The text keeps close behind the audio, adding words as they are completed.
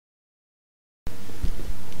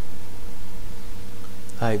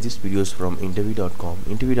Hi, this video is from interview.com.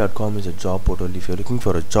 Interview.com is a job portal. If you're looking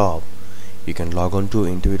for a job, you can log on to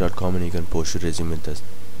interview.com and you can post your resume with us.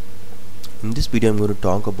 In this video, I'm going to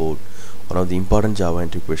talk about one of the important Java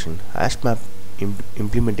entry question. HashMap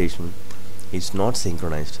implementation is not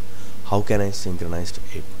synchronized. How can I synchronize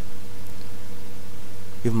it?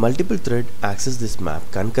 If multiple threads access this map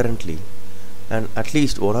concurrently and at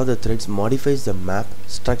least one of the threads modifies the map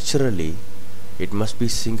structurally, it must be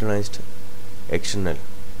synchronized external.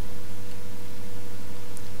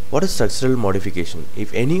 What is structural modification?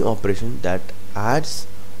 If any operation that adds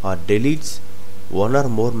or deletes one or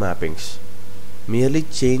more mappings, merely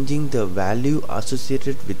changing the value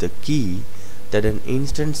associated with the key that an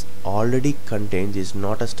instance already contains is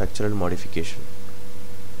not a structural modification.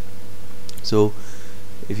 So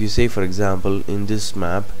if you say, for example, in this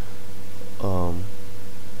map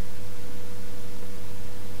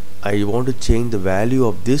I want to change the value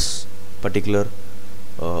of this particular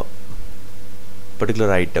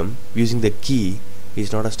item using the key,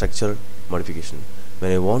 is not a structural modification.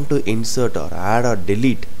 When I want to insert or add or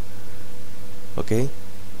delete, okay,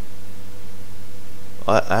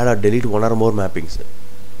 or add or delete one or more mappings,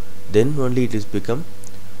 then only it is become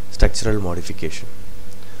structural modification.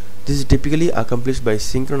 This is typically accomplished by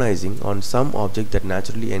synchronizing on some object that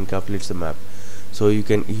naturally encapsulates the map. So you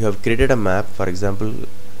have created a map, for example,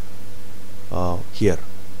 here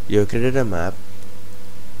you have created a map.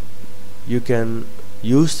 You can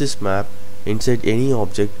use this map inside any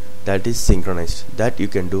object that is synchronized. That you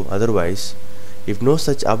can do. Otherwise, if no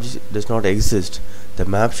such object does not exist, the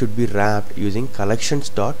map should be wrapped using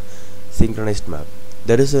collections.synchronizedMap.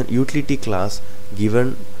 There is a utility class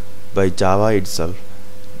given by Java itself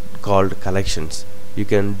called collections. You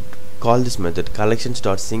can call this method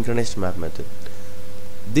collections.synchronizedMap method.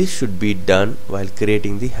 This should be done while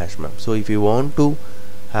creating the hash map. So if you want to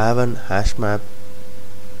have an hash map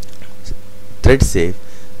thread safe,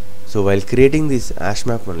 so while creating this hash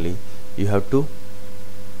map only, you have to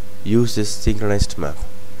use this synchronized map.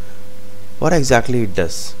 What exactly it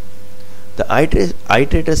does? The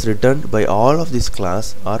iterators returned by all of this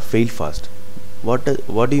class are fail fast. What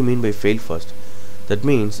do you mean by fail fast? That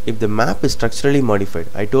means if the map is structurally modified,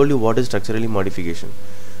 I told you what is structurally modification.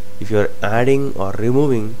 If you are adding or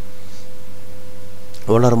removing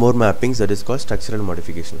one or more mappings, that is called structural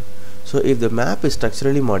modification. So if the map is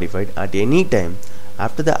structurally modified at any time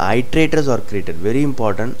after the iterators are created, very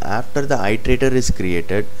important, after the iterator is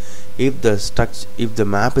created, if the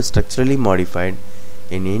map is structurally modified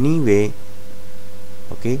in any way,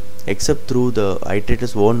 okay, except through the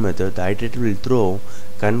iterator's own method, the iterator will throw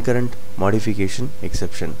concurrent modification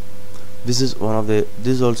exception. This is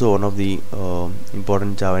also one of the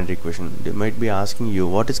important Java entry question. They might be asking you,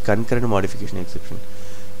 what is concurrent modification exception?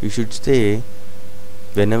 You should say,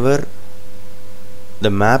 whenever the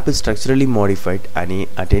map is structurally modified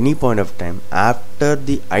at any point of time after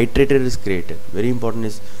the iterator is created. Very important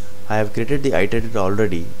is, I have created the iterator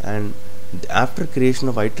already, and after creation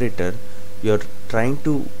of iterator you are trying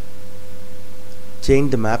to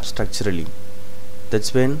change the map structurally.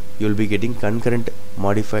 That's when you will be getting concurrent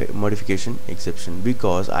modification exception,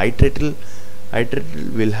 because iterator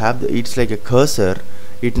will have it's like a cursor.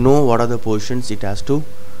 It know what are the positions it has to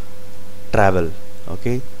travel.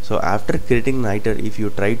 Okay, so after creating an iterator, if you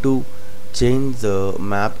try to change the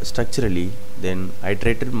map structurally, then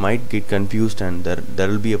iterator might get confused and there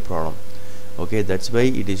will be a problem. Okay, that's why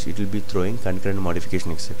it will be throwing concurrent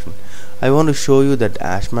modification exception. I want to show you that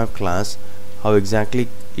HashMap class, how exactly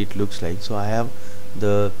it looks like. So I'm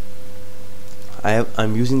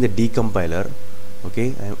using the decompiler.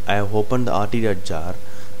 Okay, I have opened the rt.jar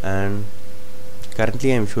and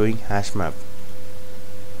currently I am showing HashMap.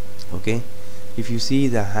 Okay, if you see,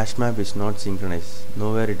 the HashMap is not synchronized.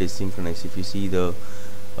 Nowhere it is synchronized. If you see the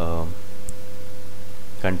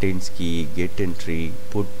contains key, get entry,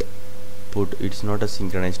 put, it's not a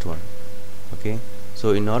synchronized one. Okay,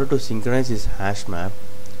 so in order to synchronize this HashMap,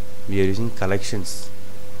 we are using collections.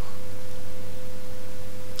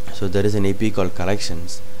 So there is an API called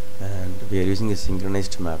collections and we are using a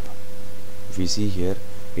synchronized map. If you see here,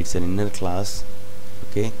 it's an inner class.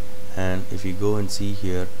 Okay, and if you go and see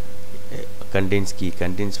here, contains key,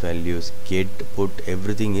 contains values, get, put,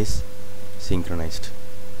 everything is synchronized.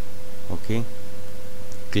 Okay,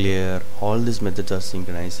 clear, all these methods are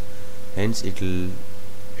synchronized, hence it will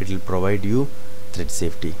provide you thread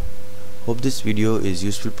safety. Hope this video is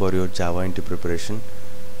useful for your Java interview preparation.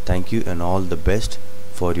 Thank you and all the best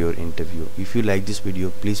for your interview. If you like this video,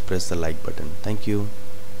 please press the like button. Thank you.